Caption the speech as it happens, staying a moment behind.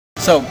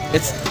So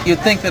you'd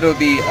think that it would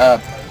be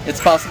it's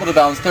possible to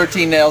balance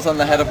 13 nails on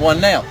the head of one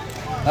nail,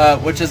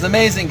 which is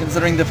amazing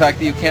considering the fact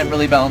that you can't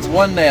really balance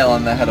one nail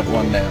on the head of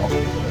one nail.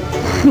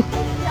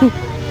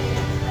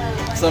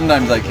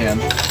 Sometimes I can.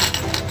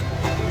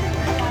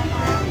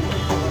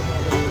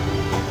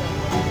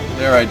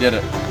 There, I did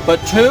it. But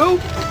 2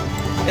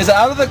 is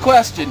out of the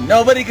question.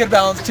 Nobody could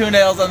balance 2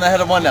 nails on the head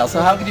of one nail.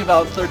 So how could you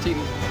balance 13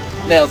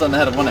 nails on the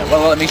head of one nail?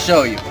 Well, let me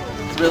show you.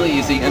 It's really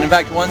easy. And in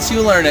fact, once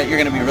you learn it, you're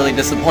going to be really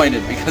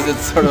disappointed because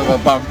it's sort of a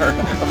bummer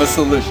of a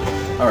solution.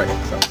 Alright,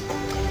 so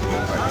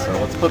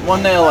let's put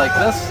one nail like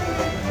this,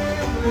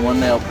 and one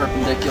nail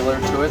perpendicular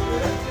to it,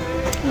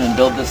 and then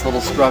build this little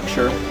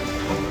structure.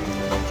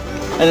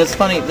 And it's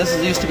funny, this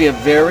used to be a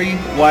very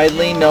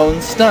widely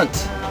known stunt.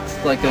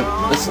 It's like a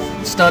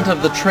stunt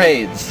of the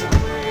trades.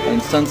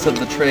 And stunts of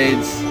the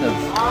trades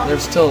they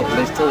still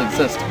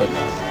exist, but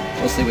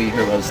mostly what you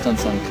hear about is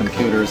stunts on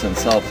computers and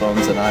cell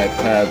phones and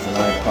iPads and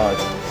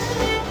iPods.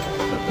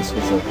 But this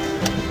was a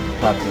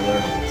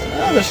popular.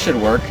 This should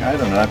work. I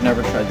don't know. I've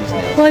never tried these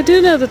nails. Well, I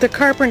do know that the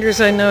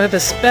carpenters I know have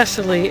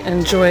especially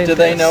enjoyed this.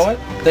 Do they know it?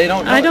 They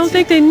don't know I don't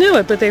think they knew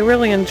it, but they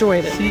really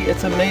enjoyed it. See,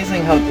 it's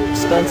amazing how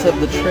stunts of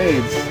the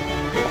trades.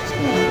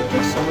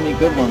 There's so many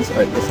good ones. All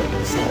right, let's look at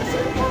this slice.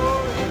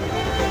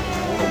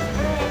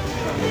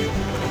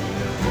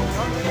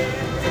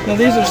 Now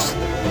these are,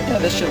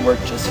 this should work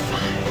just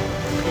fine.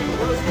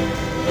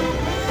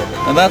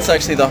 And that's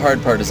actually the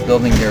hard part, is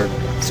building your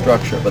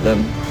structure, but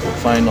then the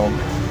final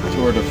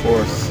tour de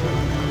force.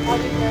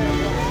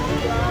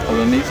 And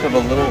then these have a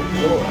little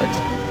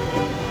extra.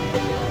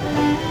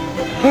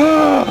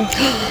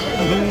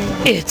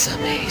 It's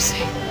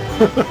amazing.